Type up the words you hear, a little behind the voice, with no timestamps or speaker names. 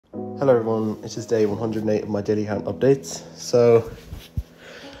Hello everyone, it's just day 108 of my daily count updates. So,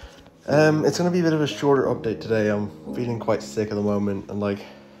 it's going to be a bit of a shorter update today. I'm feeling quite sick at the moment and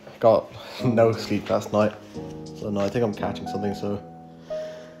got no sleep last night. So no, I think I'm catching something, so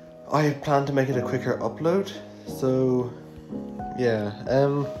I plan to make it a quicker upload. So, yeah,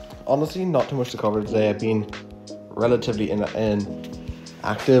 honestly not too much to cover today. I've been relatively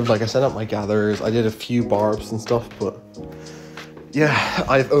inactive. Like I set up my gatherers, I did a few barbs and stuff, but yeah,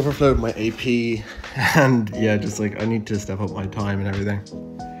 I've overflowed my AP and yeah, just I need to step up my time and everything.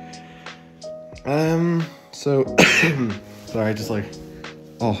 So sorry,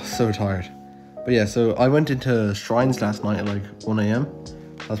 so tired. But yeah, so I went into shrines last night at 1 AM.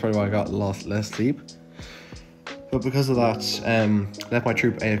 That's probably why I got less sleep. But because of that, left my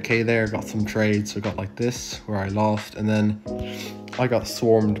troop AFK there, got some trades, so got this where I lost, and then I got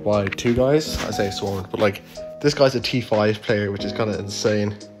swarmed by two guys. I say swarmed, but this guy's a T5 player, which is kind of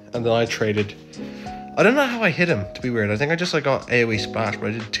insane. And then I traded. I don't know how I hit him, to be weird. I think I just got AoE splash, but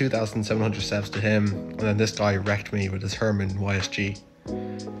I did 2,700 steps to him, and then this guy wrecked me with his Herman YSG.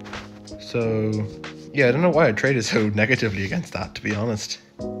 So yeah, I don't know why I traded so negatively against that, to be honest.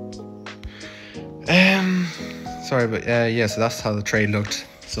 Sorry, but yeah, so that's how the trade looked.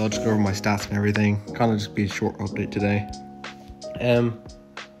 So I'll just go over my stats and everything. Kind of just be a short update today.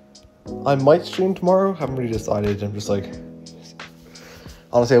 I might stream tomorrow. Haven't really decided. I'm just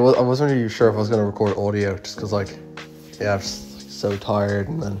honestly, I wasn't really sure if I was going to record audio, just because yeah, I'm just so tired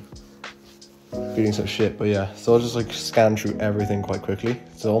and then feeling so shit. But yeah, so I'll just scan through everything quite quickly.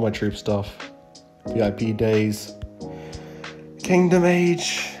 So all my troop stuff, VIP days, Kingdom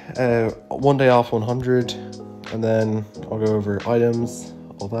Age, 1 day off 100, and then I'll go over items,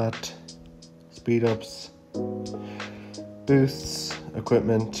 all that, speed ups, boosts,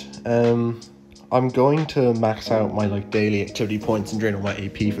 equipment. I'm going to max out my daily activity points and drain all my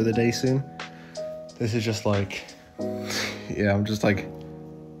AP for the day soon. This is just yeah, I'm just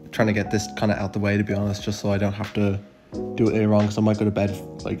trying to get this kind of out the way, to be honest, just so I don't have to do it later on, because I might go to bed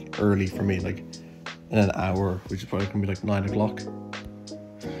early for me, in an hour, which is probably gonna be 9 o'clock.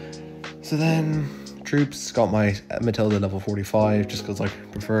 So then troops, got my Matilda level 45 just because I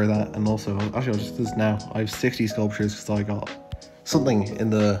prefer that, and also actually I'll just do this now. I have 60 sculptures because I got something in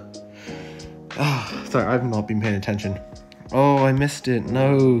the sorry, I've not been paying attention. Oh, I missed it.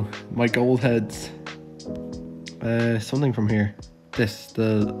 No, my gold heads. Something from here.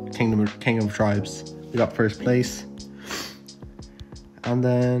 The Kingdom of Tribes. We got first place. And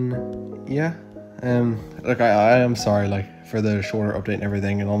then yeah, I am sorry for the shorter update and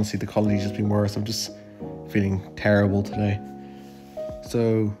everything, and honestly the quality's just been worse. I'm just feeling terrible today.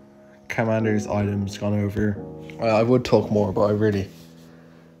 So commander's items gone over. I would talk more, but I really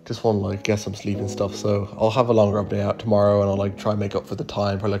just want to get some sleep and stuff. So I'll have a longer update out tomorrow, and I'll try and make up for the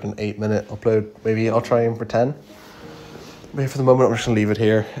time for an 8-minute upload. Maybe I'll try aim for 10. But for the moment, I'm just gonna leave it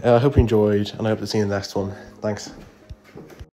here. I hope you enjoyed, and I hope to see you in the next one. Thanks.